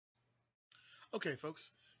Okay,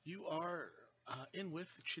 folks, you are in with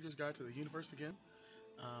Cheater's Guide to the Universe again.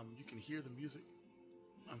 You can hear the music,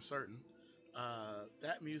 I'm certain.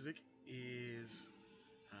 That music is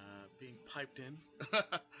being piped in.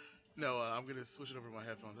 No, I'm going to switch it over to my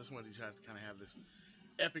headphones. I just wanted you guys to kind of have this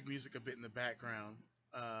epic music a bit in the background.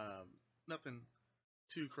 Nothing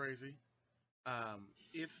too crazy.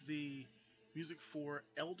 It's the music for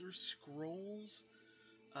Elder Scrolls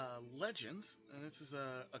Legends, and this is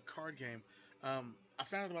a card game. I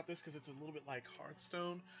found out about this because it's a little bit like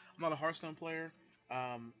Hearthstone. I'm not a Hearthstone player.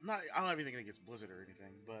 Not I don't have anything against Blizzard or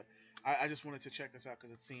anything, but I just wanted to check this out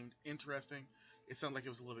because it seemed interesting. It sounded like it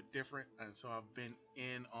was a little bit different, and so I've been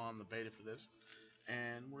in on the beta for this,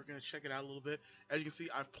 and we're gonna check it out a little bit. As you can see,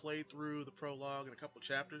 I've played through the prologue and a couple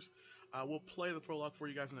chapters. We'll play the prologue for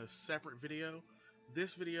you guys in a separate video.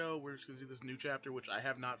 This video, we're just gonna do this new chapter, which I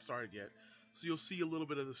have not started yet. So you'll see a little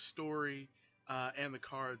bit of the story and the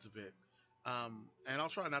cards a bit. And I'll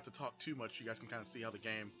try not to talk too much. You guys can kind of see how the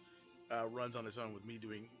game runs on its own with me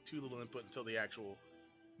doing too little input until the actual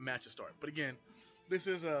matches start. But again, this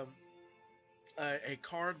is a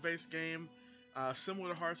card-based game, similar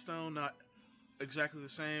to Hearthstone, not exactly the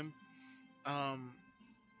same. Um,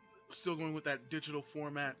 Still going with that digital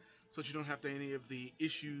format, so that you don't have to any of the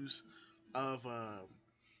issues of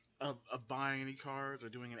buying any cards or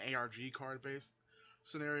doing an ARG card based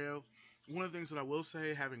scenario. One of the things that I will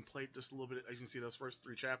say, having played just a little bit, as you can see those first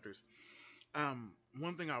three chapters,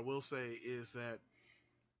 one thing I will say is that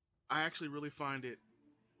I actually really find it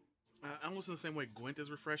almost in the same way Gwent is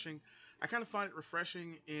refreshing. I kind of find it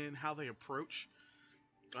refreshing in how they approach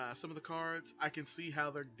some of the cards. I can see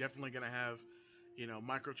how they're definitely going to have,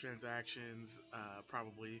 microtransactions,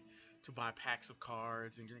 probably to buy packs of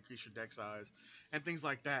cards and increase your deck size and things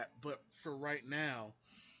like that. But for right now,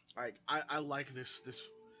 like I like this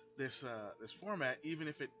format, even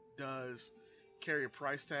if it does carry a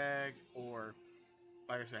price tag or,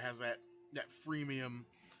 like I said, has that freemium,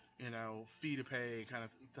 fee to pay kind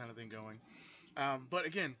of thing going. But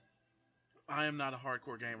again, I am not a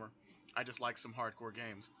hardcore gamer. I just like some hardcore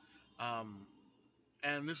games. Um,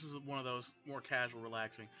 and this is one of those more casual,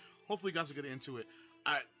 relaxing. Hopefully, you guys will get into it.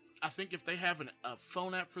 I I think if they have a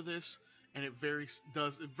phone app for this, and it very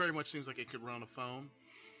much seems like it could run on a phone.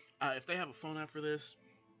 If they have a phone app for this,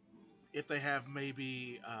 if they have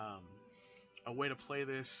maybe a way to play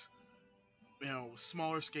this,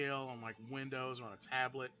 smaller scale on like Windows or on a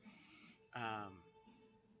tablet. Um,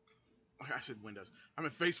 I said Windows. I'm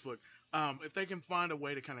at Facebook. If they can find a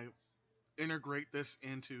way to kind of integrate this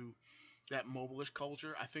into that mobile-ish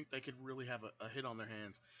culture, I think they could really have a hit on their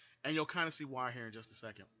hands. And you'll kind of see why here in just a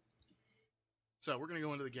second. So we're going to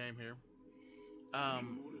go into the game here.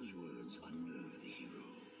 Drimora's words unnerved the hero.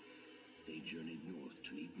 They journeyed north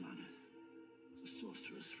to meet Maneth, the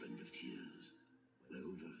sorceress friend of Tears,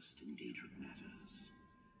 well-versed in Daedric matters.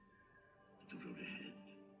 But the road ahead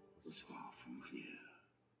was far from clear.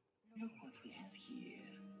 Look what we have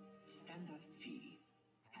here. Standard fee.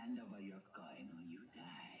 Hand over your coin or you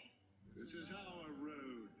die. This is our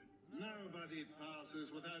road. Nobody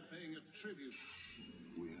passes without paying a tribute.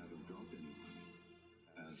 We haven't got anyone.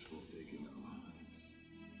 As for taking our lives,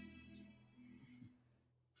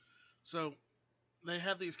 So they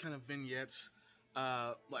have these kind of vignettes.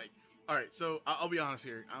 Like, all right. So I'll be honest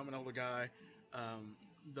here. I'm an older guy,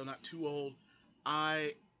 though not too old.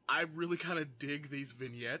 I really kind of dig these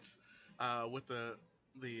vignettes with the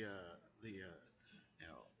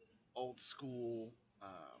old school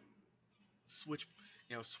switch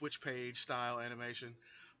switch page style animation.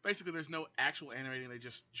 Basically, there's no actual animating. They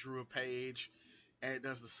just drew a page, and it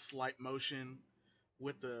does the slight motion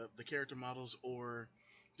with the character models, or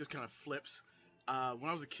just kind of flips. When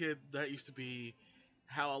I was a kid, that used to be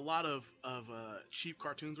how a lot of cheap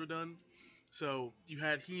cartoons were done. So you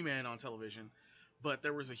had He-Man on television, but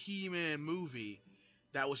there was a He-Man movie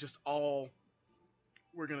that was just all,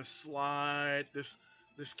 we're gonna slide this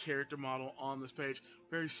character model on this page.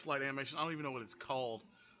 Very slight animation. I don't even know what it's called.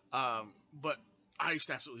 But I used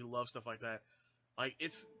to absolutely love stuff like that. Like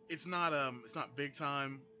it's not big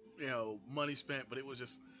time, money spent, but it was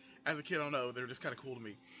just, as a kid, I don't know, they were just kind of cool to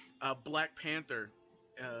me. Black Panther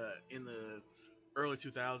in the early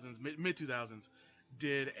 2000s, mid 2000s,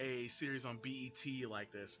 did a series on BET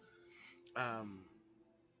like this.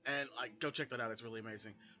 And like, go check that out. It's really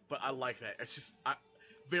amazing. But I like that. It's just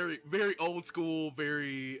very, very old school,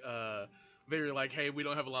 very like, hey, we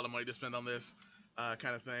don't have a lot of money to spend on this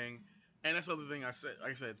kind of thing. And that's the other thing I said.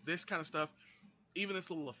 Like I said, this kind of stuff, even this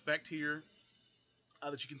little effect here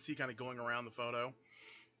that you can see kind of going around the photo,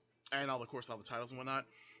 and of course all the titles and whatnot.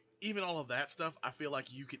 Even all of that stuff, I feel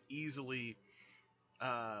like you could easily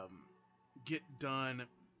get done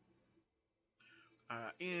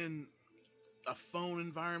in a phone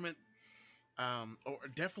environment, or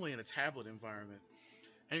definitely in a tablet environment.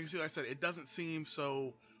 And you can see, like I said, it doesn't seem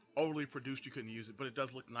so overly produced you couldn't use it, but it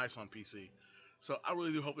does look nice on PC. So I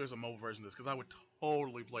really do hope there's a mobile version of this, because I would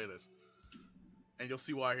totally play this. And you'll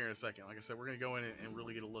see why here in a second. Like I said, we're going to go in and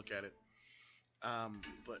really get a look at it.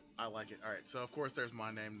 But I like it. All right, so of course there's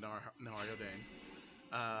my name, Nario Dane.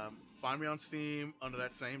 Find me on Steam under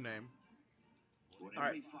that same name. For All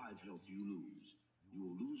every right. 5 health you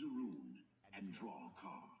will lose a rune and draw a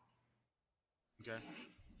card. Okay.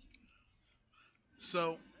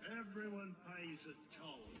 So Everyone pays a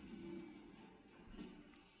toll.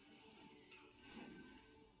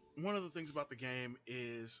 one of the things about the game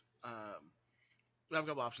is we have a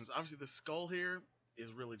couple options. Obviously, the skull here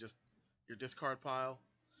is really just your discard pile.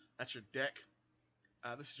 That's your deck.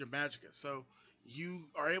 This is your magicka. So you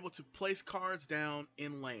are able to place cards down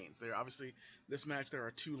in lanes. There, obviously, this match there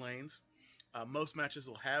are 2 lanes. Most matches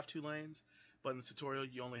will have 2 lanes, but in the tutorial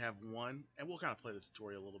you only have 1. And we'll kind of play the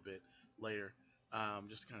tutorial a little bit later,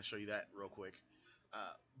 just to kind of show you that real quick.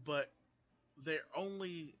 But they're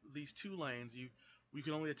only these 2 lanes. You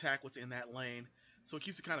can only attack what's in that lane, so it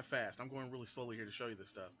keeps it kind of fast. I'm going really slowly here to show you this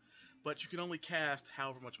stuff, but you can only cast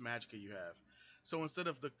however much magicka you have. So instead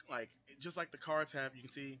of just like the cards have, you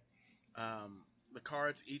can see the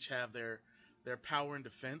cards each have their power and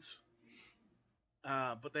defense,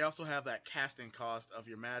 but they also have that casting cost of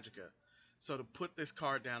your magicka. So to put this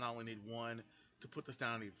card down, I only need 1. To put this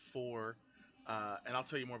down, I need 4. And I'll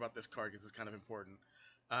tell you more about this card because it's kind of important.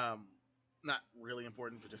 Not really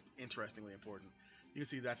important, but just interestingly important. You can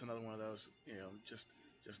see that's another one of those.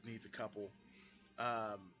 Just needs a couple.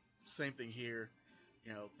 Same thing here.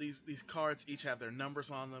 These cards each have their numbers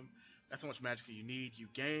on them. That's how much magicka you need. You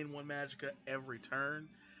gain 1 magicka every turn,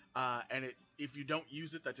 and if you don't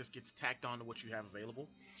use it, that just gets tacked on to what you have available.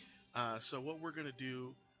 So what we're gonna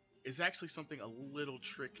do is actually something a little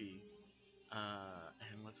tricky,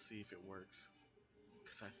 and let's see if it works,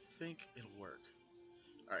 because I think it'll work.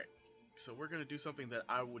 All right, so we're gonna do something that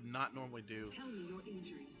I would not normally do,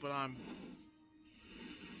 but I'm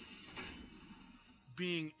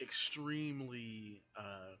being extremely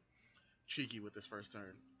cheeky with this first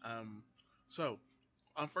turn. So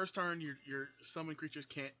on first turn, your summon creatures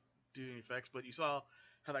can't do any effects, but you saw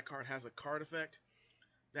how that card has a card effect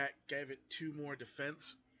that gave it 2 more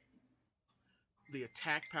defense. The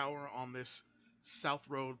attack power on this South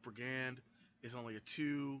Road Brigand is only a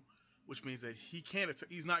 2, which means that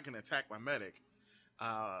he's not going to attack my medic,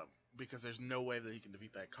 because there's no way that he can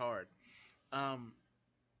defeat that card.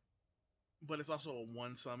 But it's also a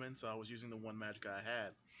 1 summon, so I was using the 1 magic I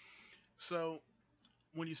had. So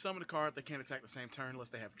when you summon a card, they can't attack the same turn unless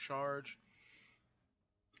they have charge.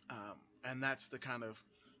 And that's the kind of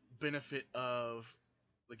benefit of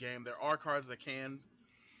the game. There are cards that can,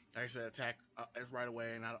 like I said, attack right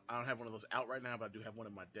away, and I don't have one of those out right now, but I do have one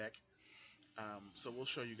in my deck. So we'll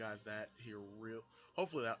show you guys that here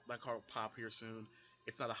hopefully that card will pop here soon.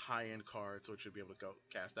 It's not a high-end card, so it should be able to go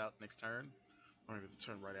cast out next turn. Or maybe the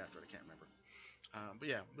turn right after it, I can't remember. But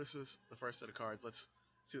yeah, this is the first set of cards. Let's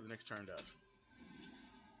see what the next turn does.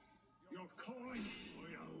 Your coin or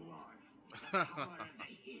your life.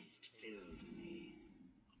 Haste fills me.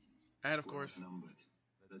 And of We're course, outnumbered.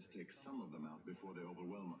 Let's take some of them out before they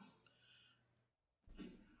overwhelm us.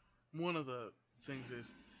 one of the things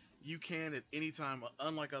is you can at any time,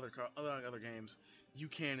 unlike other games, you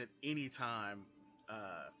can at any time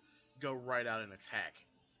go right out and attack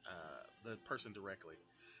the person directly.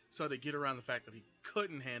 So to get around the fact that he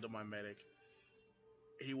couldn't handle my medic,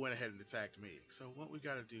 he went ahead and attacked me. So what we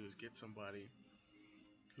got to do is get somebody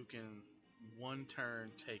who can 1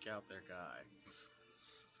 turn take out their guy.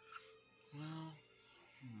 Well,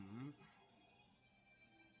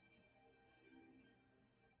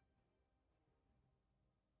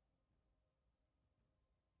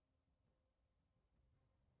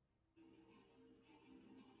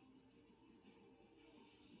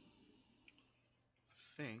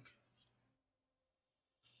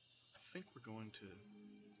 I think we're going to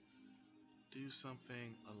do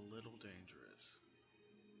something a little dangerous.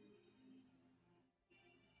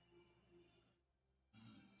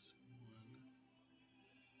 That's 1.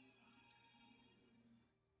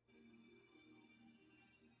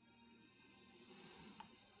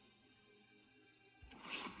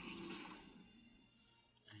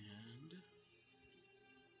 And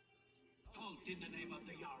Halt in the name of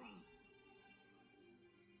the Jarl.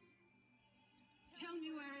 Tell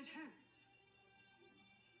me where it hurts.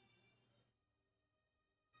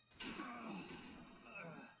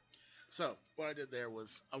 so what I did there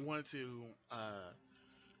was I wanted to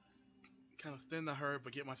kind of thin the herd,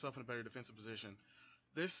 but get myself in a better defensive position.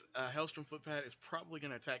 This Hellstrom footpad is probably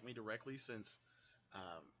going to attack me directly since,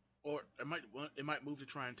 um, or it might move to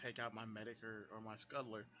try and take out my medic or my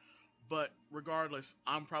scuttler. But regardless,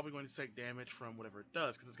 I'm probably going to take damage from whatever it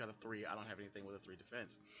does because it's got a 3. I don't have anything with a 3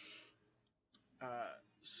 defense.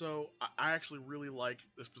 So I actually really like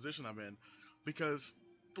this position I'm in because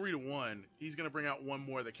 3 to 1, he's going to bring out one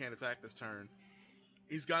more that can't attack this turn.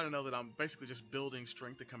 He's got to know that I'm basically just building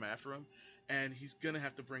strength to come after him, and he's going to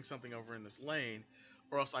have to bring something over in this lane,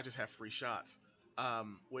 or else I just have free shots,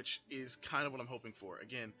 which is kind of what I'm hoping for.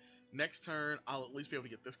 Again, next turn, I'll at least be able to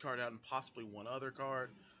get this card out and possibly one other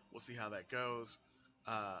card. We'll see how that goes.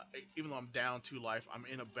 Even though I'm down 2 life, I'm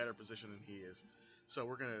in a better position than he is. So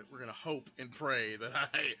we're gonna hope and pray that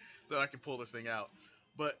I can pull this thing out.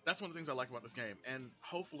 But that's one of the things I like about this game, and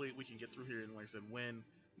hopefully we can get through here and, like I said, win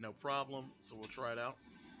no problem. So we'll try it out.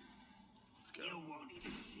 Let's go. You won't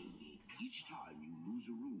even see me. Each time you lose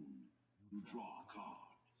a room, you draw a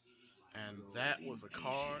card. And that was a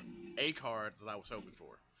card that I was hoping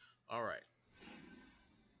for. All right.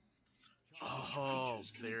 Oh,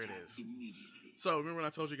 there it is. So remember when I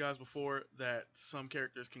told you guys before that some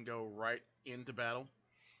characters can go right into battle?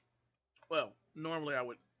 Well, normally I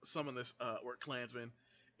would summon this Orc Clansman.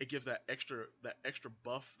 It gives that extra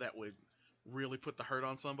buff that would really put the hurt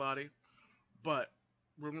on somebody. But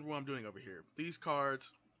remember what I'm doing over here. These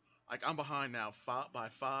cards, like I'm behind now by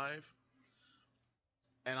 5,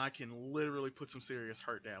 and I can literally put some serious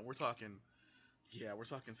hurt down. We're talking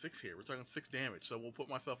 6 here. We're talking 6 damage. So we'll put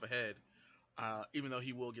myself ahead, even though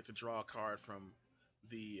he will get to draw a card from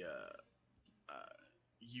the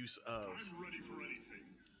use of. I'm ready for anything.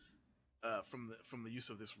 From the use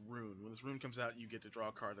of this rune. When this rune comes out, you get to draw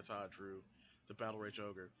a card. That's how I drew the Battle Rage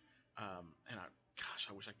Ogre. And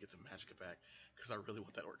I wish I could get some Magicka back because I really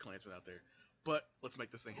want that Orc Clansman out there. But let's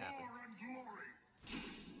make this thing happen. Power and glory.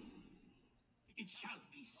 It shall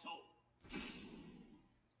be so.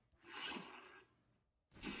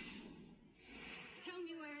 Tell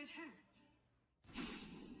me where it hurts.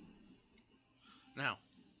 Now,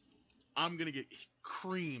 I'm gonna get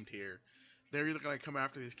creamed here. They're either gonna come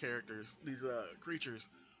after these creatures,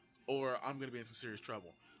 or I'm gonna be in some serious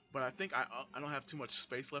trouble. But I think I don't have too much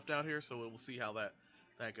space left out here, so we'll see how that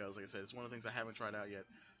goes. Like I said, it's one of the things I haven't tried out yet.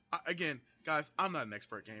 Again, guys, I'm not an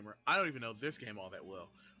expert gamer. I don't even know this game all that well.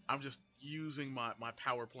 I'm just using my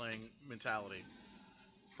power playing mentality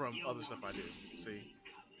from other stuff I do. See?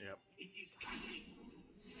 Yep.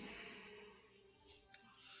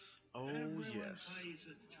 Oh, Everyone yes. pays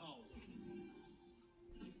a toll.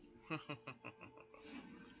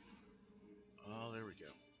 Oh, there we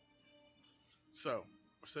go. So,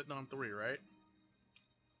 we're sitting on 3, right?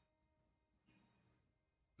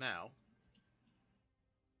 Now,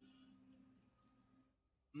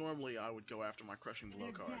 normally I would go after my Crushing Blow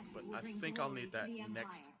Their card, death but will I bring think I'll glory need to that the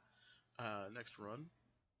next run.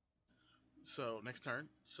 So, next turn.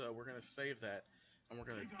 So, we're going to save that, and we're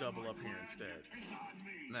going to double up here instead.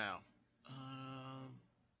 Now,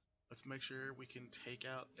 let's make sure we can take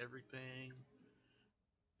out everything.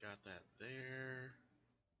 Got that there.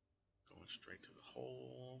 Going straight to the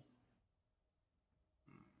hole.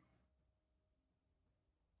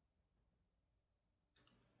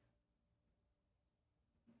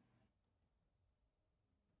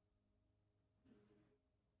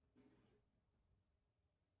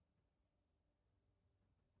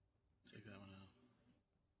 Take that one out.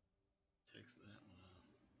 Takes that one out.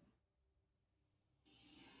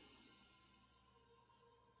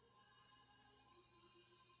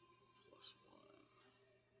 +1.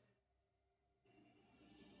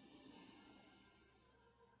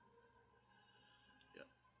 Yep.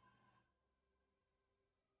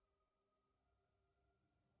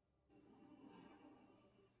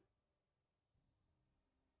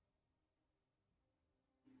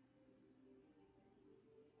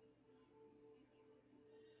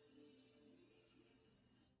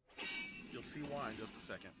 You'll see why in just a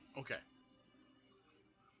second. Okay.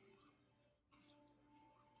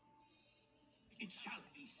 It shall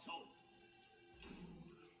be so.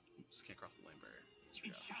 Just can't cross the lane barrier.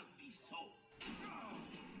 It shall be so.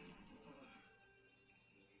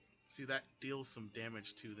 See, that deals some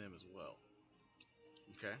damage to them as well.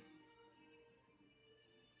 Okay.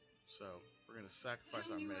 So, we're going to sacrifice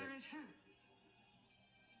Tell our me medic. where it hurts.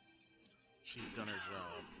 She's done her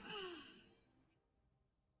job.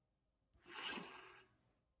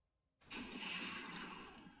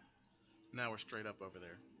 Now we're straight up over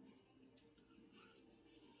there.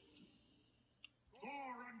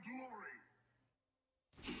 Power and glory.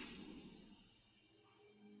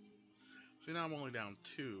 See, now I'm only down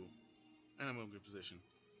 2, and I'm in a good position.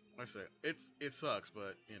 Like I said, it sucks,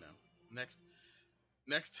 but you know, next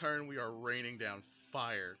next turn we are raining down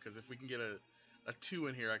fire because if we can get a 2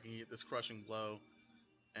 in here, I can get this crushing blow,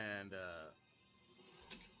 and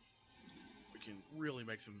we can really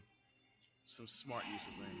make some smart use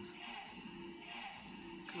of things.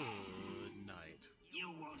 Good night. You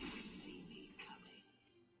won't see me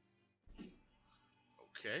coming.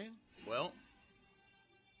 Okay, well.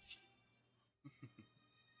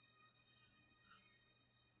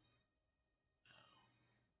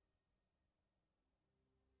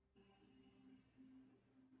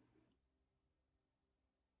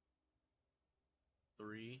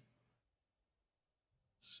 Three,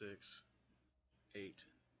 6, 8,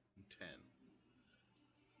 and 10.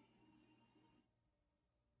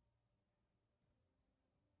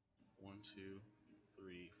 1, 2,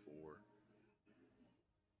 3, 4,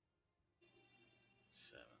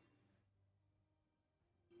 7.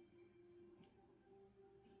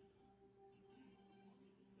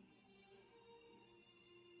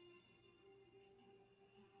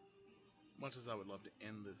 Much as I would love to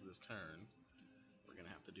end this turn, we're gonna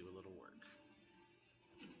have to do a little work.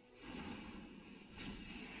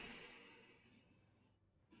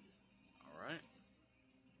 All right.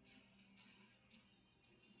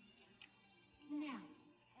 Now,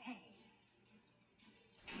 hey.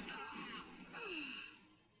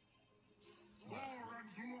 War and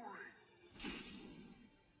glory!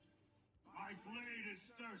 My blade is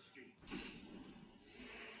thirsty.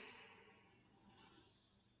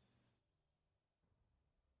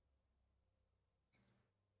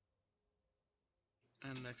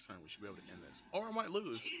 And next turn we should be able to end this, or I might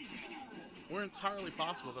lose. We're entirely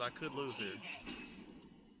possible that I could lose here.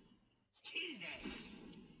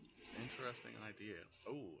 Interesting idea.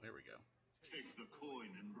 Oh, here we go. Take the coin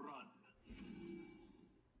and run.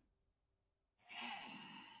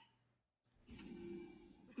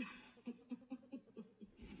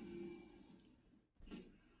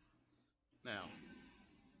 Now,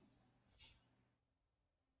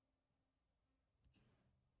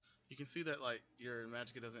 you can see that like your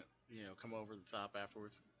Magicka doesn't, come over the top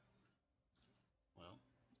afterwards. Well,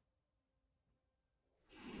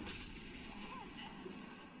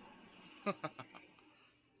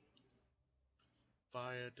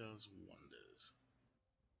 fire does wonders.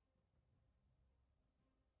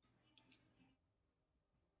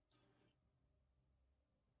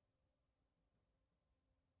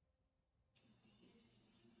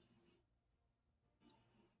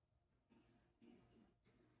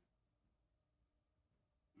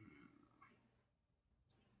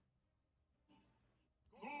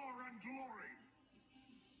 War and glory!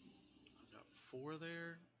 I've got 4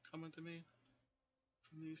 there coming to me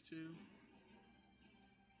from these two.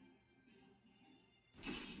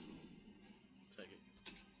 Take it.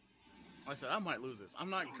 Like I said, I might lose this. I'm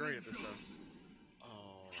not great at this stuff.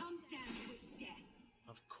 Oh, Come down with death.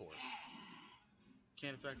 of course.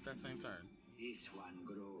 Can't attack that same turn. This one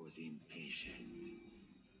grows impatient.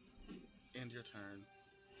 End your turn.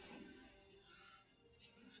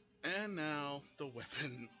 And now the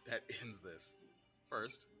weapon that ends this.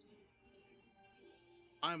 First,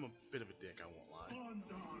 I'm a bit of a dick, I won't lie.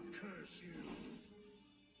 Bondar curse you!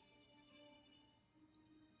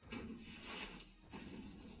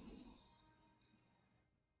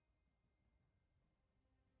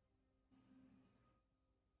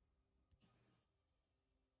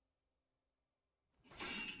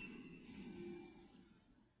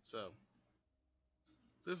 So,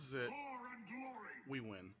 this is it. War and glory! We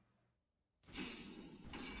win.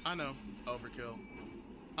 I know, overkill.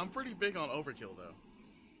 I'm pretty big on overkill, though.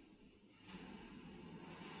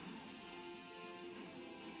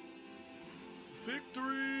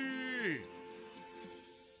 Victory!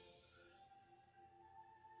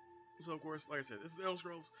 So of course, like I said, this is Elder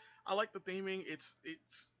Scrolls. I like the theming. It's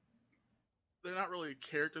they're not really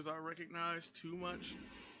characters I recognize too much.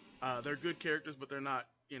 They're good characters, but they're not.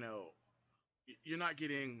 You're not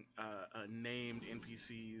getting named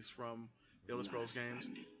NPCs from the Elder Scrolls games.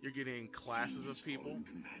 You're getting classes of people.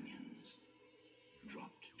 Companions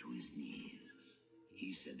dropped to his knees.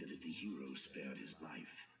 He said that if the hero spared his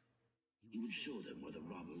life, he would show them where the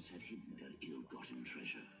robbers had hidden their ill-gotten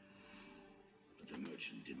treasure. But the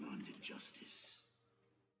merchant demanded justice.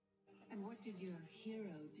 And what did your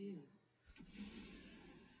hero do?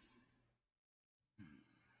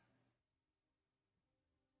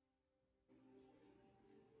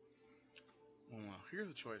 Well, here's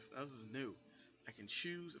a choice. This is new. I can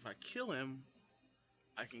choose if I kill him,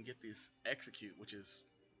 I can get this execute, which is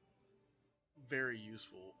very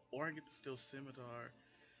useful, or I get the steel scimitar.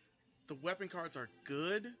 The weapon cards are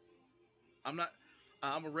good. I'm not.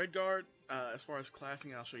 I'm a red guard. As far as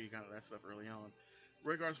classing, I'll show you kind of that stuff early on.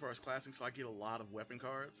 Red guard as far as classing, so I get a lot of weapon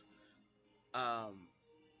cards.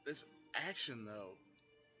 This action though,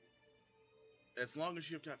 as long as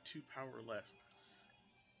you've got 2 power or less,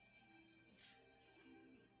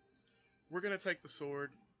 we're gonna take the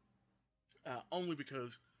sword. Only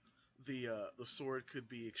because the sword could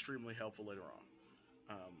be extremely helpful later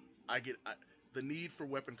on. I get the need for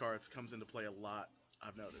weapon cards comes into play a lot.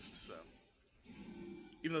 I've noticed. So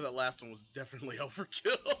even though that last one was definitely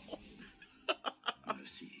overkill.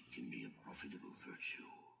 Mercy can be a profitable virtue.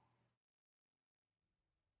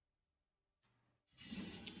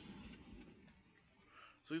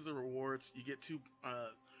 So these are the rewards. You get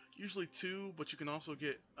usually two, but you can also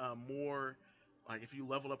get more. Like if you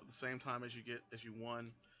level up at the same time as you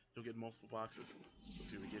won, you'll get multiple boxes. Let's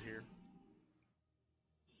see what we get here.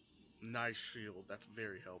 Nice shield. That's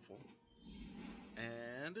very helpful.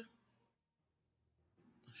 And a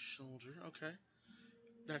shoulder. Okay,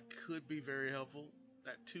 that could be very helpful.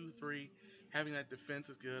 That 2-3, having that defense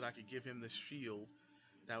is good. I could give him this shield.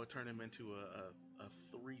 That would turn him into a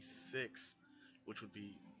 3-6, which would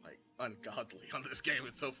be like ungodly on this game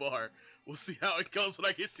so far. We'll see how it goes when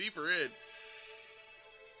I get deeper in.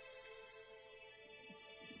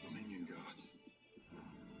 Minion guards.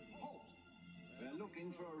 Halt! We're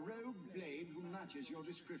looking for a rogue blade who matches your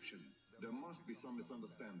description. There must be some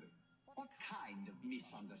misunderstanding. What kind of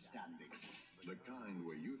misunderstanding? The kind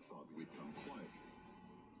where you thought we'd come quietly.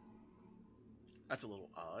 That's a little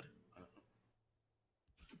odd.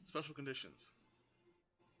 Special conditions.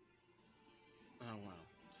 Oh wow.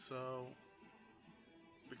 So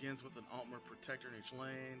begins with an Altmer protector in each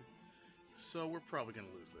lane. So we're probably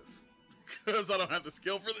gonna lose this. Because I don't have the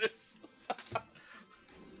skill for this.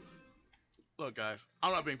 Look guys,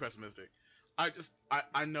 I'm not being pessimistic.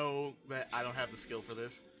 I know that I don't have the skill for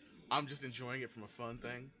this. I'm just enjoying it from a fun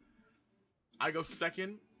thing. I go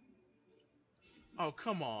second. Oh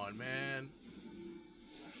come on, man.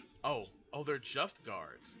 Oh, they're just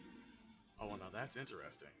guards. Oh, well, now that's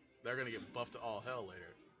interesting. They're gonna get buffed to all hell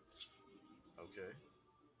later. Okay.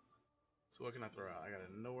 So what can I throw out? I got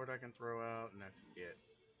a Nord I can throw out, and that's it.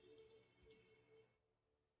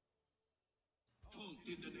 Halt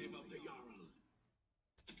in the name of the Jarl.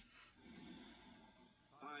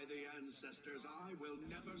 By the ancestors, I will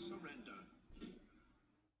never surrender.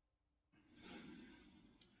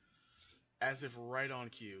 As if right on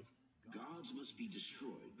cue. Guards must be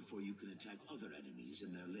destroyed before you can attack other enemies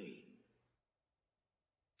in their lane.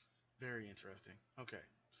 Very interesting. Okay,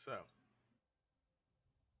 so.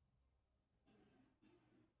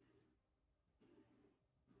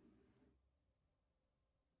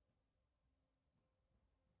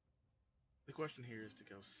 The question here is to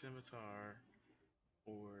go Scimitar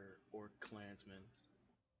or Clansman.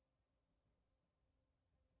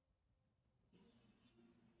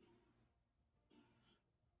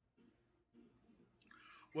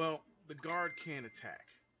 Well, the guard can attack.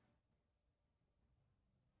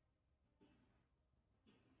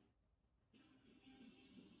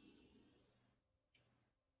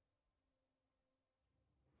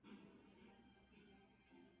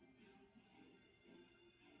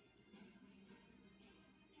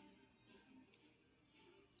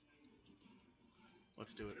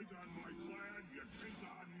 Let's do it. Take on my clan, you take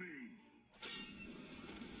on me.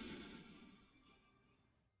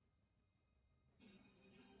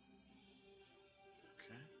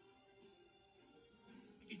 Okay.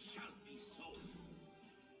 It shall be so.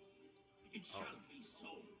 It shall be so.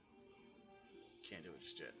 Can't do it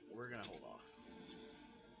just yet. We're gonna hold off.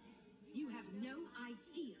 You have no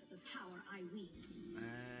idea the power I wield.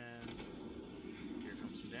 And here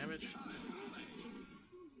comes some damage.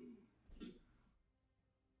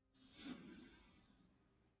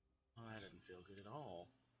 Oh, that didn't feel good at all.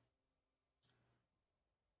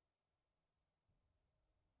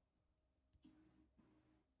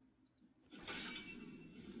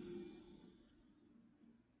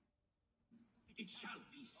 It shall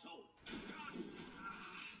be so.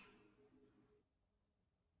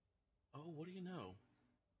 Oh, what do you know?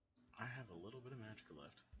 I have a little bit of magic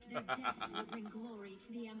left. Their deaths will bring glory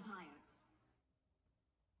to the Empire.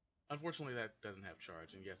 Unfortunately, that doesn't have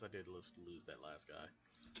charge, and yes, I did lose that last guy.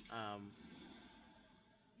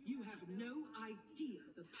 You have no idea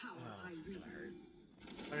the power I This is wield. gonna hurt.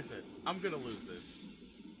 Like I said, I'm gonna lose this.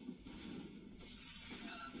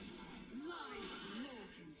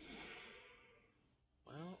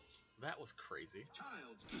 Well, that was crazy.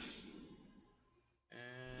 Child's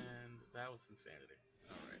And that was insanity.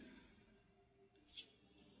 Alright.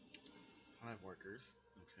 5 workers.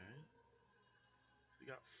 Okay. So we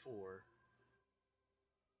got 4.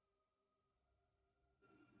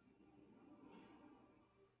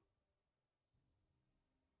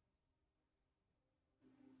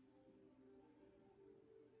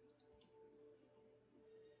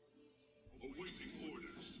 Awaiting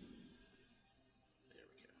orders. There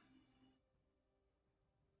we go.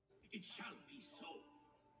 It shall be so.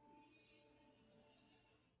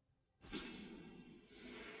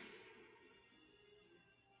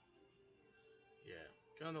 Yeah,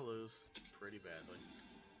 gonna lose pretty badly.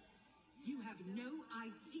 You have no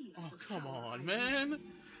idea. Oh, the come power I on, wield. man!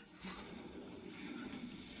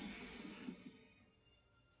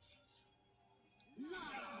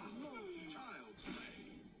 Lies, Lorcan. Child's play.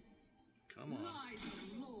 Come on. Lies,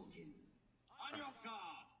 Lorcan. On your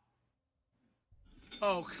guard.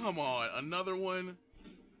 Oh, come on. Another one?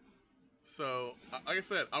 So, like I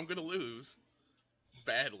said, I'm gonna lose.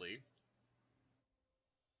 Badly.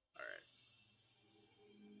 Alright.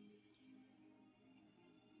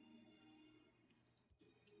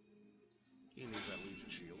 He needs that Legion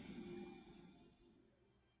Shield.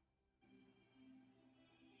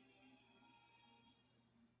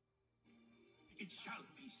 It shall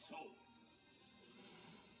be so.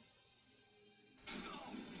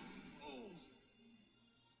 Oh.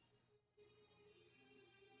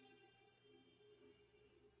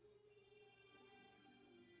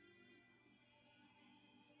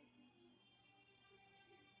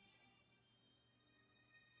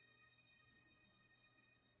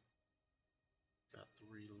 Got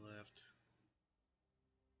 3 left.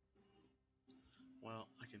 Well,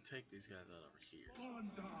 I can take these guys out over here. So.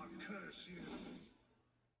 Bondar, curse you.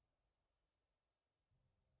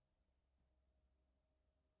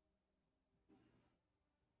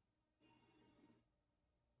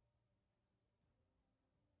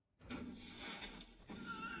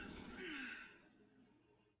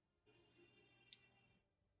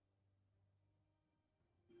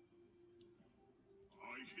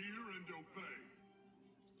 I hear and obey.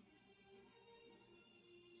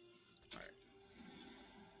 Alright.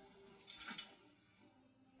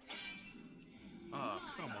 Oh,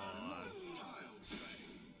 come on. Child's play.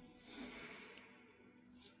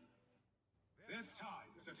 Their time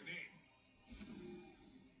is at an end.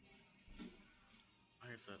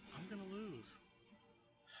 Like I said, I'm gonna lose.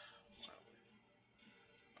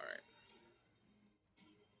 Alright.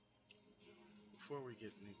 Before we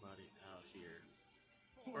get anybody out here,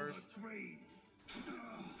 first,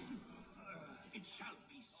 It shall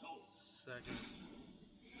be so. second.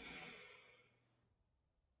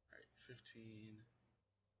 Alright, 15.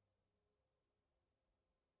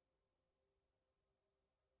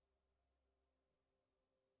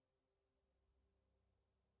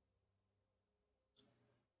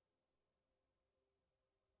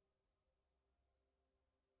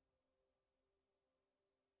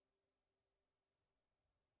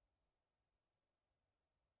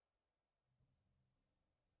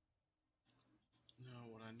 No,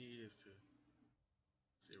 what I need is to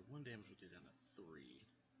see 1 damage will get down to 3.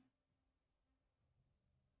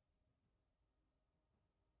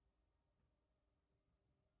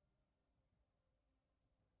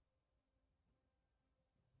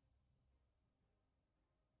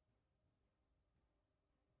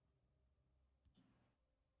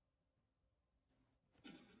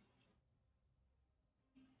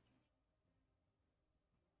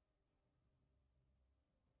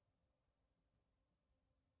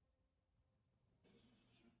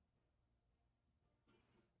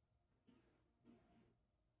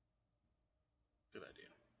 Good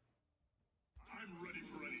idea. I'm ready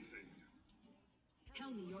for anything.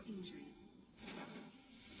 Tell me your injuries.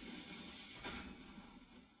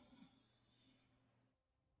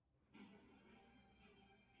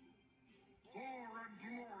 Power and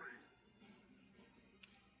glory.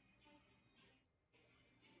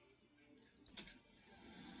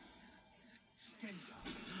 Stand up.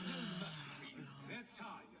 No mercy for you. Their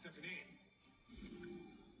time is at an end.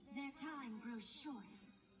 Their time grows short.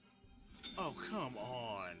 Oh, come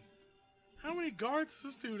on. How many guards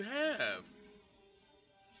does this dude have?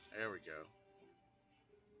 There we go.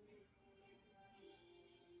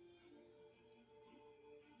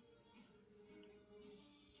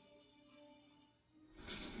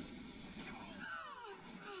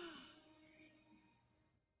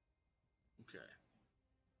 Okay.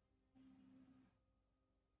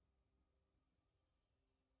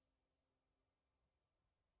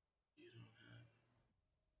 You don't have.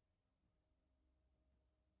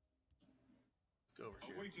 Let's go over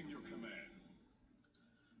here Awaiting your command.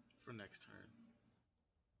 for next turn.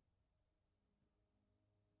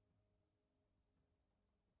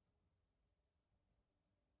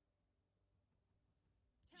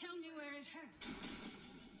 Tell me where it hurts.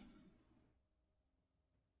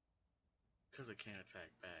 Because it can't attack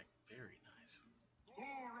back. Very nice.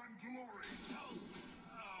 Power and glory.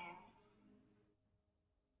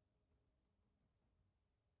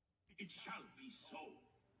 It shall be so.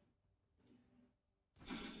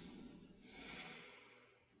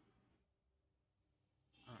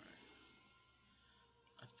 Alright.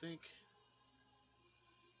 I think...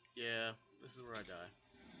 Yeah, this is where I die.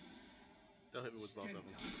 They'll hit me with both of them.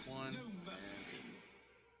 One and two.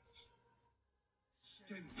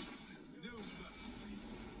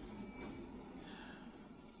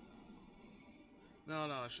 No,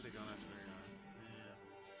 I should have gone after their guy. Yeah.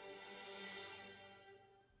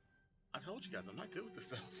 I told you guys I'm not good with this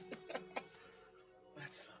stuff.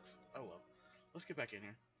 That sucks. Oh well. Let's get back in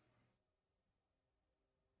here.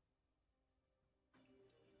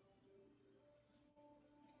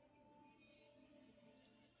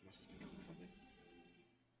 Am I supposed to click something?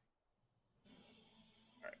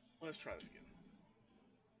 Alright, let's try this again.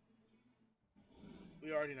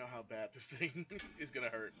 We already know how bad this thing is gonna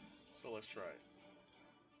hurt, so let's try it.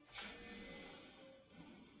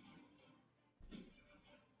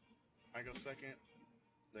 I go second.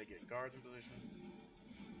 They get guards in position.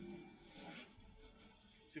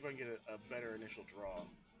 See if I can get a better initial draw.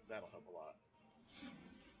 That'll help a lot.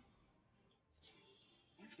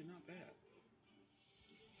 Actually, not bad.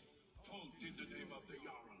 Halt in the name of the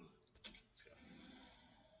Jarl. Let's go.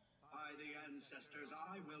 By the ancestors,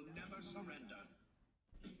 I will never surrender.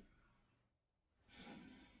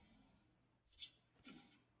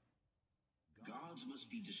 Guards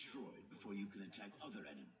must be destroyed before you can attack other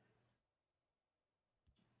enemies.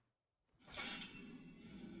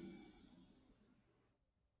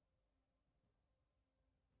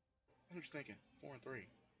 I'm just thinking, 4 and 3.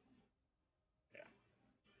 Yeah.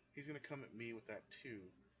 He's gonna come at me with that 2,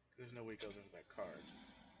 because there's no way he goes after that card.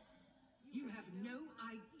 You have no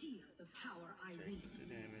idea the power I Take wield. the 2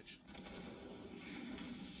 damage.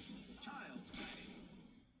 Child's play.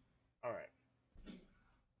 Alright.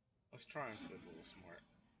 Let's try and play this a little smart.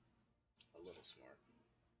 A little smart.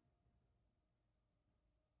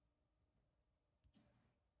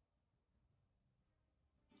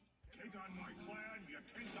 Take on my clan, you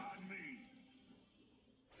take on me.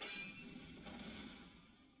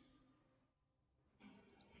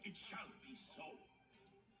 It shall be so.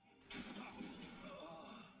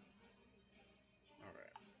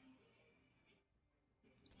 Alright.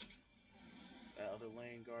 That other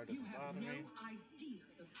lane guard You doesn't have bother no me. idea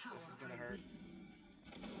the power This is gonna I hurt.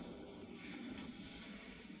 wield.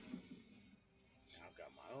 Now I've got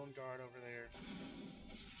my own guard over there.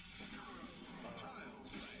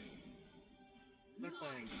 They're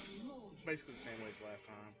playing basically the same way as last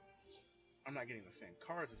time. I'm not getting the same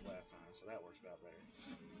cards as last time, so that works about better.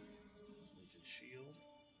 Legion Shield.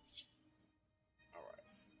 Alright.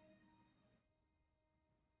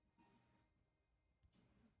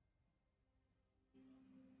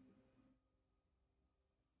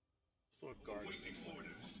 Let's throw a guard in this Awaiting one.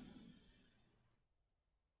 orders.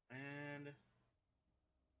 And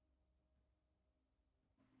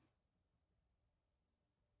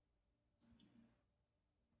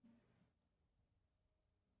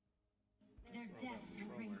Their deaths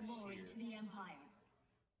will bring glory to the Empire.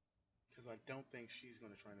 because I don't think she's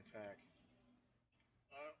going to try and attack.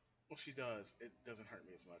 Well, she does. It doesn't hurt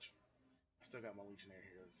me as much. I still got my Legionnaire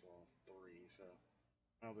here. It's on 3, so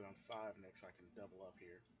I'll be on 5 next. So I can double up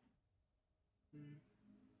here.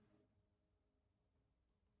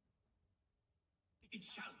 It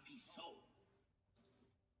shall be so.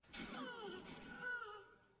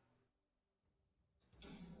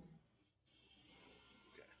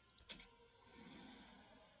 Okay.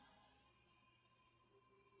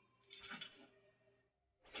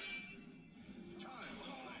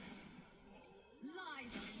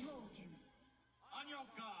 Lies of Lorcan. On your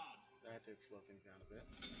guard. That did slow things down a bit.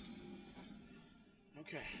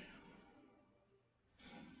 Okay.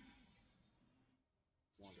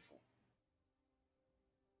 Wonderful.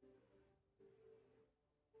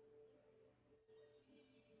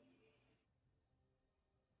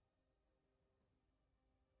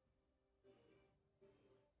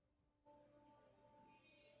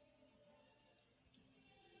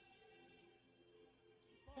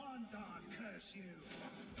 Bondar, curse you.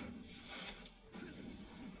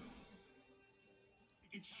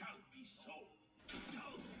 It shall be so.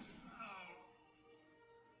 No.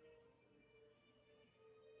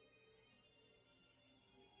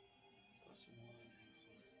 +1 and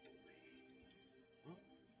 +3. Well,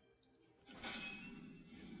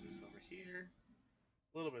 get this over here.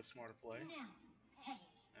 A little bit smarter play. Now, hey.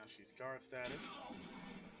 Now she's guard status.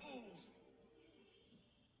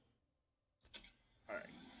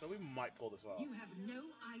 Alright, so we might pull this off. You have no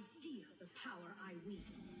idea the power I wield.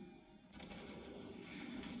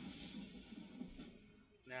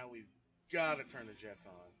 Now we've got to turn the jets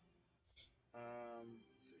on.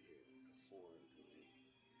 Let's see here.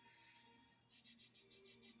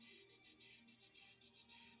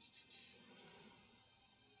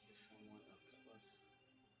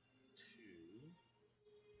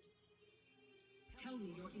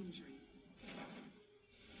 only your injuries.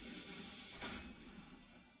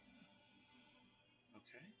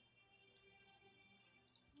 Okay.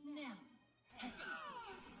 Now,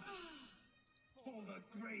 For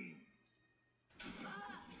the grave.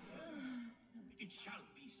 It shall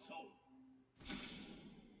be so.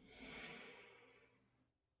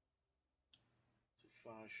 It's a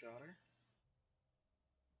 5-shotter.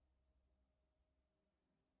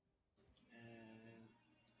 And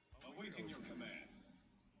Awaiting your command.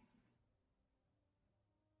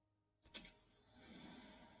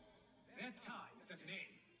 Their time is at an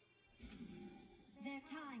end. their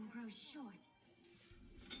time grows short.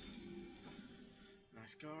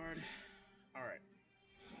 nice guard. All right.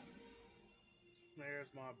 There's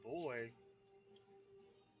my boy.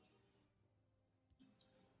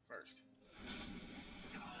 First.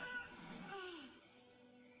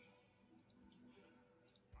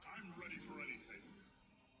 I'm ready for anything.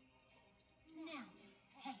 Now,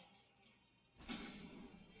 hey.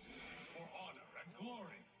 For honor and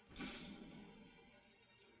glory.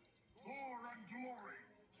 For and glory.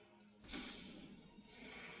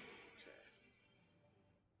 Okay.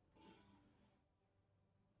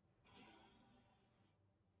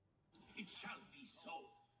 It shall be so.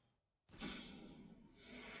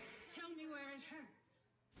 Tell me where it hurts.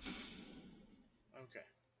 Okay.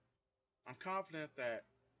 I'm confident that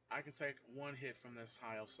I can take one hit from this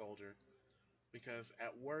high elf soldier because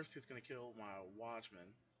at worst he's going to kill my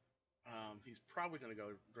watchman. He's probably going to go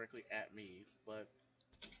directly at me, but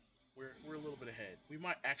we're a little bit ahead. We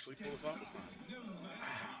might actually pull this off this time. No I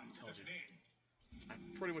mercy told is you. at an end. I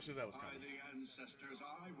pretty much knew that was By coming. the ancestors,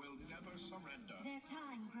 I will never surrender. Their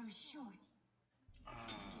time grows short.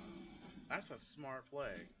 That's a smart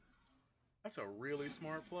play. That's a really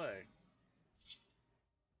smart play.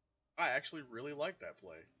 I actually really like that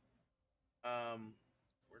play.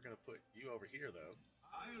 We're gonna put you over here though,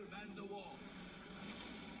 I'll man the wall.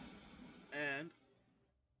 and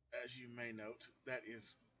as you may note, that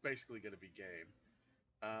is basically gonna be game.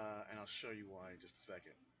 And I'll show you why in just a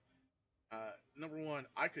second. Number one,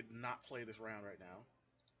 I could not play this round right now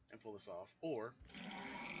and pull this off, or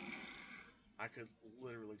I could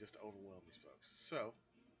literally just overwhelm these folks. So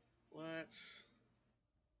let's.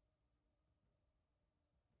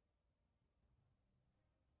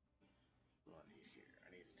 What do I need here?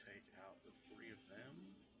 I need to take out the three of them.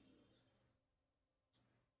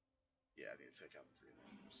 Yeah, I need to take out the three of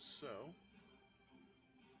them. So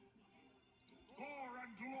For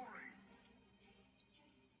and glory.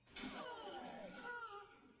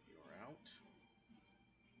 you're out.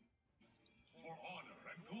 For honor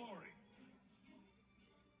and glory.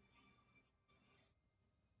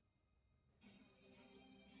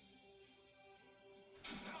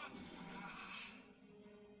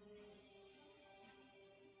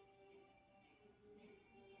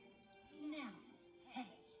 Now, hey.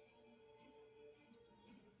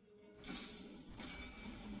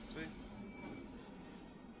 See?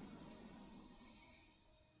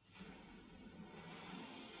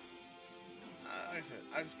 Like I said,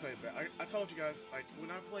 I just play it back. I told you guys, like,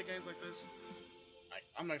 when I play games like this,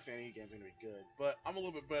 I'm not saying any game's gonna be good, but I'm a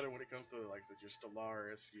little bit better when it comes to, like I said, your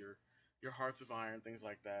Stellaris, your Hearts of Iron, things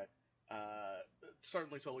like that.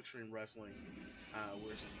 Certainly Total Extreme Wrestling,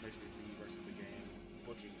 where it's just basically me versus the game,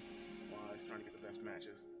 booking wise, trying to get the best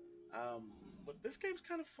matches. But this game's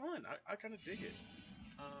kind of fun. I kind of dig it.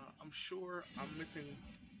 I'm sure I'm missing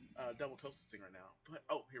double toasted thing right now, but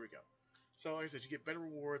oh, here we go. So like I said, you get better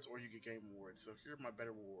rewards or you get game rewards. So here are my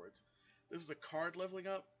better rewards. This is a card leveling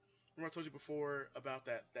up. Remember I told you before about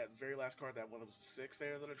that very last card, that one of the 6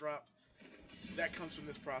 there that I dropped? That comes from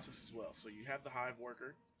this process as well. So you have the Hive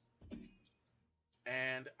Worker,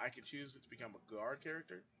 and I can choose it to become a guard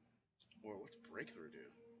character. Or what's Breakthrough do?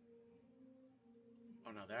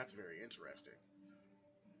 Oh, now that's very interesting.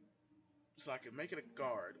 So I could make it a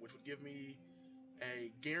guard, which would give me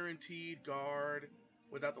a guaranteed guard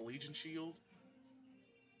without the Legion Shield.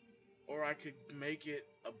 Or I could make it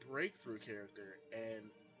a breakthrough character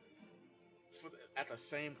and at the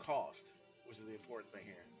same cost, which is the important thing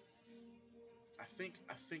here. I think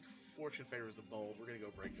fortune favors the bold. We're gonna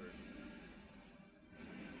go breakthrough.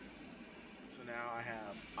 So now I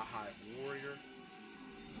have a Hive Warrior.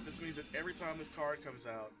 This means that every time this card comes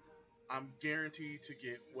out, I'm guaranteed to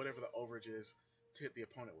get whatever the overage is to hit the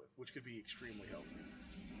opponent with, which could be extremely helpful.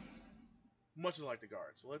 Much as I like the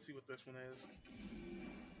guard. So let's see what this one is.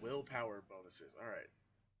 Willpower bonuses. Alright.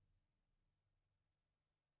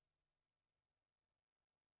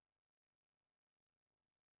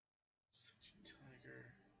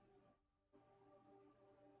 Tiger.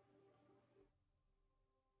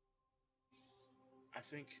 I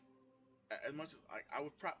think As much as I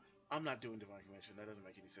would I'm not doing Divine Convention. That doesn't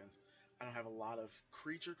make any sense. I don't have a lot of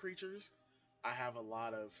creatures. I have a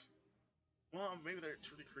lot of, well, maybe they're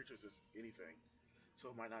truly creatures as anything, so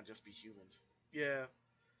it might not just be humans. Yeah,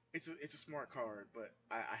 it's a smart card, but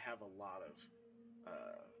I have a lot of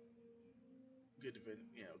good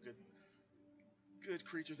good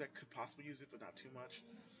creatures that could possibly use it, but not too much,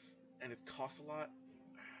 and it costs a lot.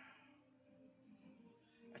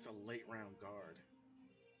 That's a late round guard.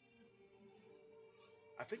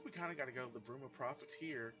 I think we kind of got to go the Broom of Prophets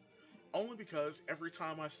here, only because every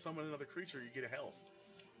time I summon another creature, you get a health.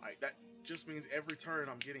 Like that just means every turn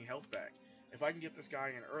I'm getting health back. If I can get this guy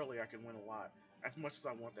in early, I can win a lot. As much as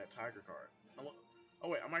I want that Tiger card. Oh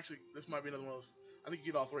wait, I'm actually. This might be another one of those. I think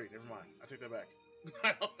you get all three. Never mind. I take that back.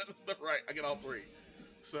 That's not right. I get all three.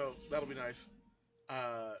 So that'll be nice.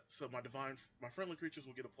 So my friendly creatures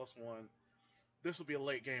will get a +1. This will be a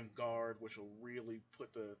late game guard, which will really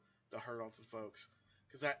put the hurt on some folks.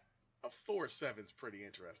 Because that a 4/7 is pretty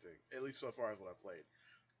interesting, at least so far as what I've played.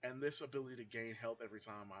 And this ability to gain health every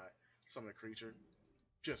time I summon a creature,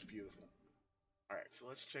 just beautiful. All right, so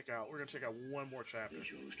let's check out. We're gonna check out one more chapter. They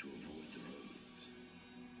chose to avoid the roads,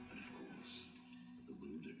 but of course, the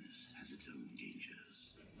wilderness has its own dangers.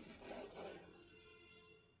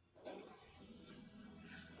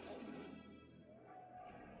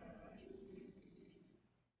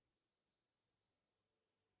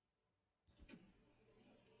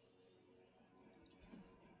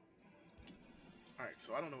 All right,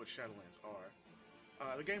 so I don't know what Shadowlands are.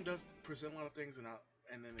 The game does present a lot of things and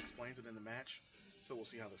then explains it in the match, so we'll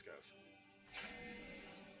see how this goes.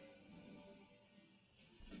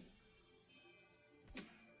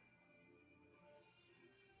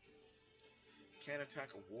 Can't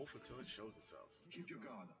attack a wolf until it shows itself. Keep your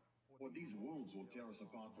guard up, or these wolves will tear us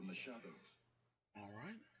apart from the shadows. All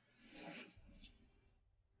right.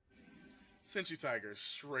 Senshi Tiger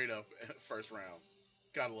straight up first round.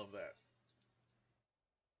 Gotta love that.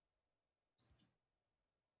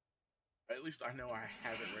 At least I know I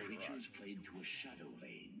have it ready to rock. Creatures played to a shadow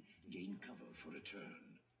lane gain cover for a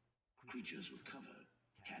turn. Creatures with cover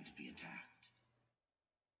can't be attacked.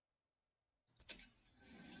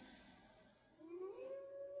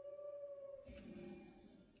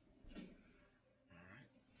 All right.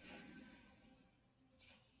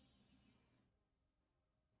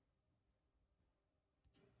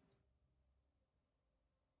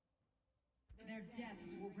 Their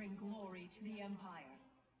deaths will bring glory to the Empire.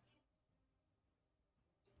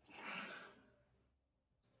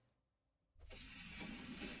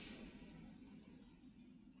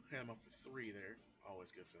 Hit him up for 3 there.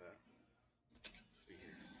 Always good for that. Let's see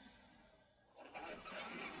here.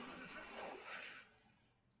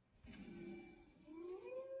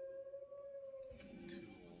 Two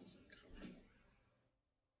wolves and cover.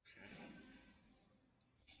 Okay.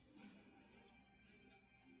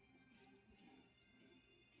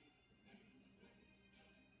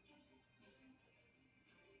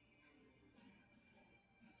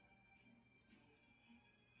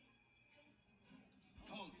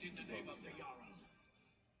 Halt in the name of the Jarl.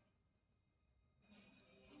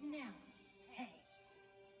 Now, hey.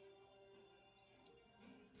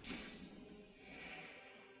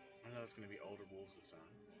 I know it's gonna be older wolves this time.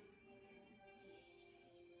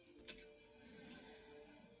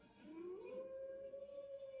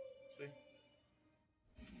 See?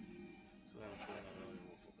 So that'll put another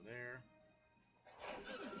wolf over there.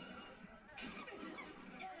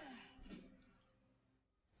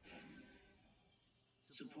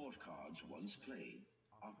 Support cards once played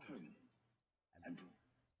are permanent and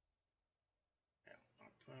Yeah,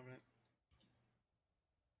 not permanent.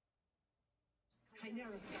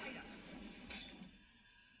 Chimera, guide us.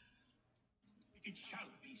 It shall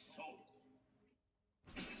be so.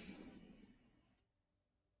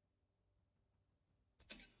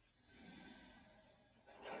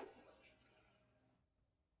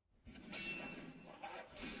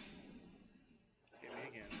 Hit me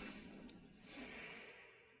again.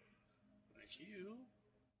 Thank you.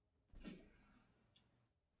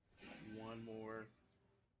 One more.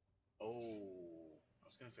 Oh, I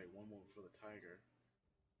was gonna say one more for the tiger,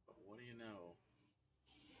 but what do you know?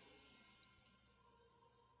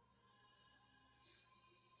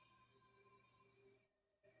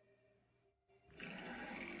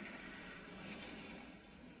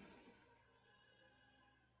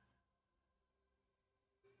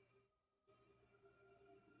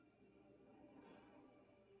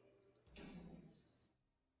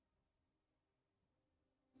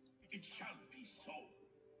 It shall be so.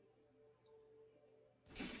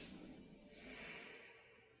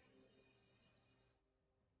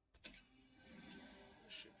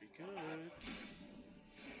 This should Be good.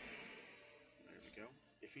 There we go.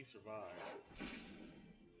 If he survives,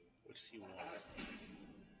 which he won't.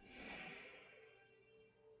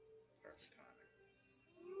 Perfect timing.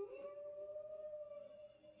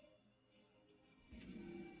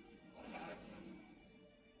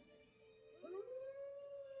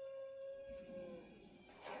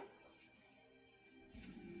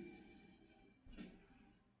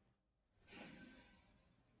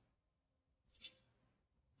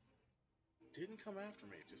 Didn't come after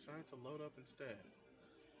me, decided to load up instead.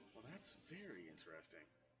 Well, that's very interesting.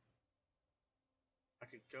 I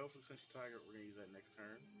could go for the Sentry Tiger, we're going to use that next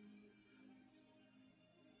turn.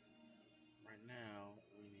 Right now,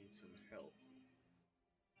 we need some help.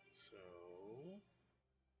 So,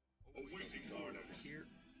 let's Awaiting guard orders. over here.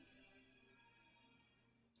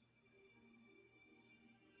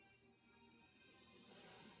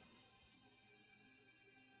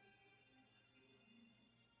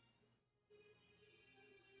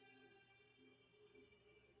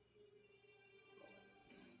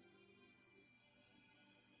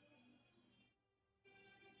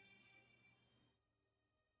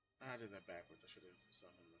 I did that backwards. I should have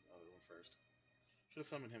summoned the other one first. Should have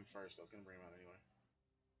summoned him first. I was going to bring him out anyway.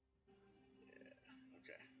 Yeah,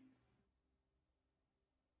 okay.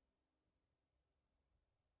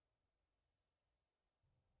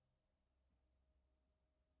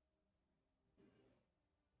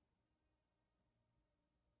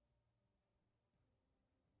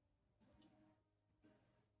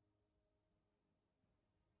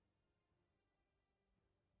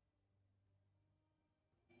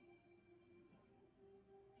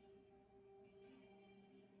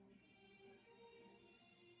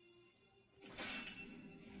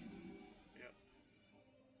 Yep.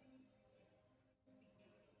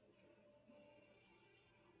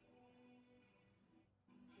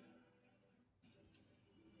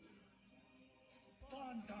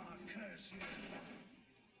 Thunder curse you!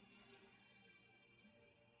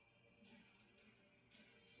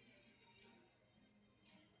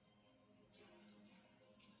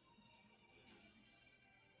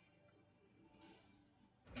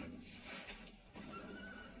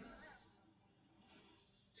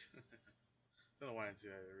 Don't know why I didn't see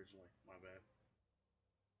that originally. My bad.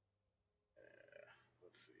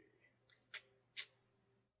 Let's see.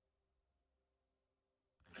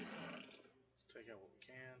 Let's take out what we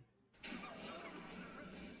can.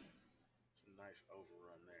 Some nice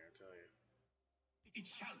overrun there, I tell you. It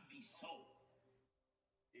shall be so.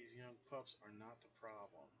 These young pups are not the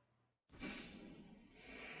problem.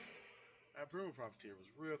 That Bruma Profiteer was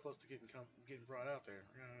real close to getting brought out there.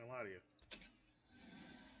 I'm not gonna lie to you.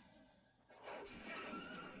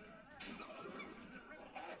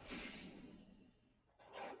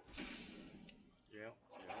 Yeah.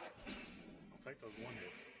 I'll take those one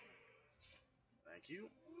hits. Thank you.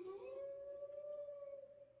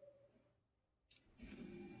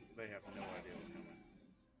 They have no idea what's coming.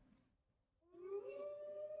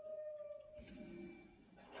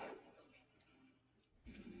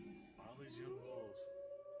 All these young wolves.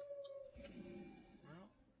 Well.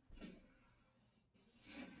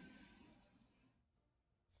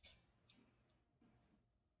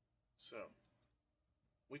 So.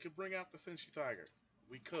 We could bring out the Senshi Tiger.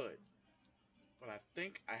 We could. But I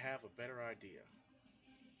think I have a better idea.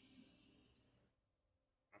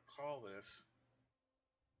 I'll call this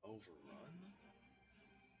Overrun.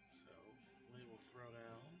 So, we will throw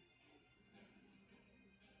down.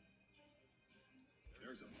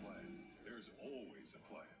 There's a plan. There's always a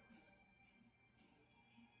plan.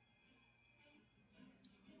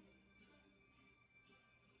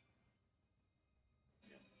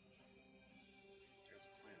 Yep. There's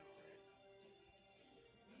a plan, alright.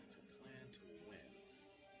 It's a plan to win.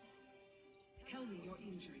 Tell me your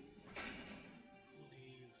injuries. Who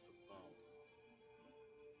needs the bump?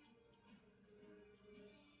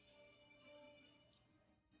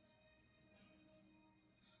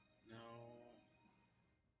 No.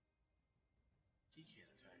 He can't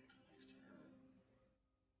attack until next turn.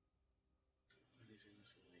 When he's in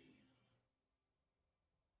this lane.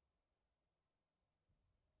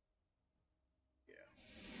 Yeah.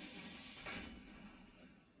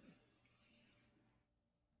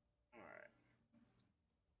 Alright.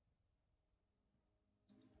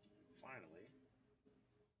 Finally.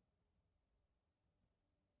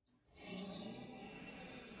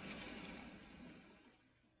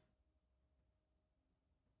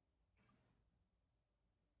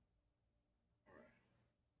 Alright.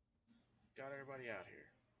 Got everybody out here.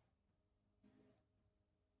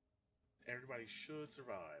 Everybody should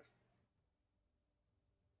survive.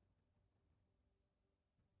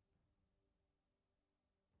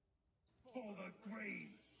 For the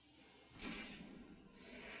grave.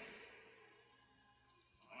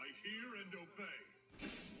 I hear and obey.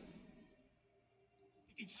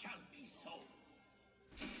 It shall be so.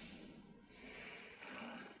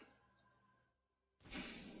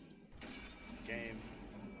 Game.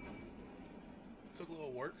 Took a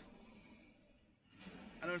little work.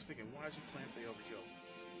 I know I was thinking, why did you plan for the overkill?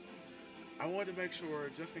 I wanted to make sure,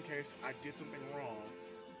 just in case I did something wrong,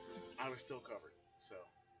 I was still covered. So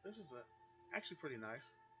this was actually pretty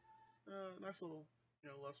nice. Nice little,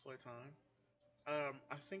 let's play time.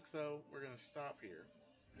 I think though we're gonna stop here.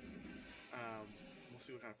 We'll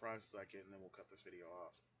see what kind of prizes I get, and then we'll cut this video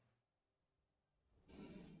off.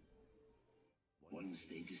 Once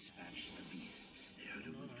they dispatched the beasts, they heard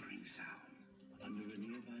a whimpering sound. Under a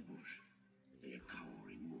nearby bush, lay a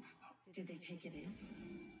cowering wolf pup. Did they take it in?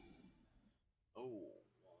 Oh.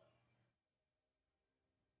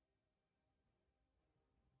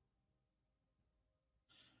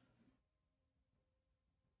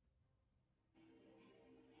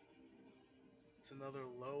 It's another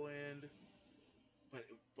low end, but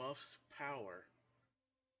it buffs power.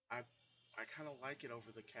 I kind of like it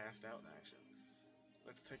over the cast out action.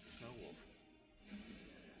 Let's take the Snow Wolf.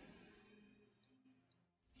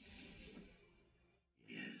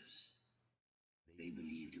 Yes. They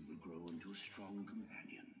believed it would grow into a strong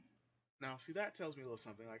companion. Now, see, that tells me a little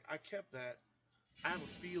something. Like, I kept that. I have a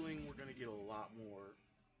feeling we're gonna get a lot more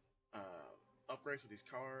upgrades to these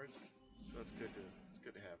cards, so it's good to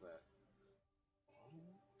have that.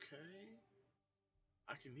 Okay,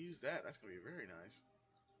 I can use that. That's gonna be very nice.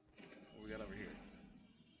 What we got over here?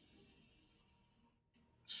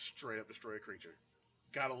 Straight up destroy a creature.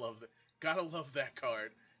 Gotta love that. Gotta love that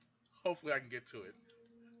card. Hopefully, I can get to it.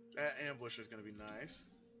 That ambusher is gonna be nice.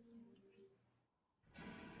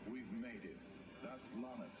 We've made it. That's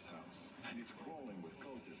Lanath's house, and it's crawling with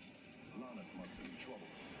cultists. Lanath must be in trouble.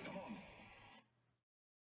 Come on.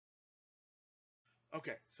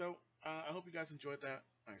 Okay, so I hope you guys enjoyed that.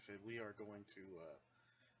 Like I said, we are going to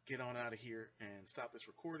get on out of here and stop this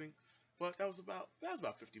recording. But that was about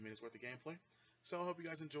 50 minutes worth of gameplay. So I hope you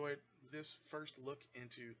guys enjoyed this first look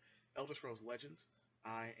into Elder Scrolls Legends.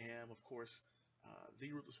 I am, of course,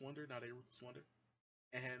 the Ruthless Wonder, not a Ruthless Wonder,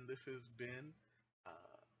 and this has been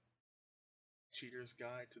Cheater's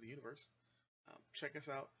Guide to the Universe. Check us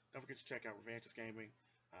out. Don't forget to check out Revanchist Gaming,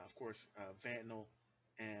 of course, Vantinal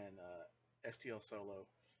and STL Solo.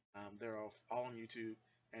 They're all on YouTube,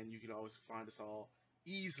 and you can always find us all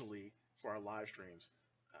easily for our live streams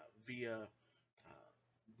via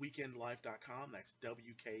weekendlife.com. That's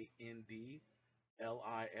WKNDLIFE.com.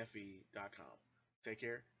 Take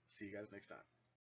care. See you guys next time.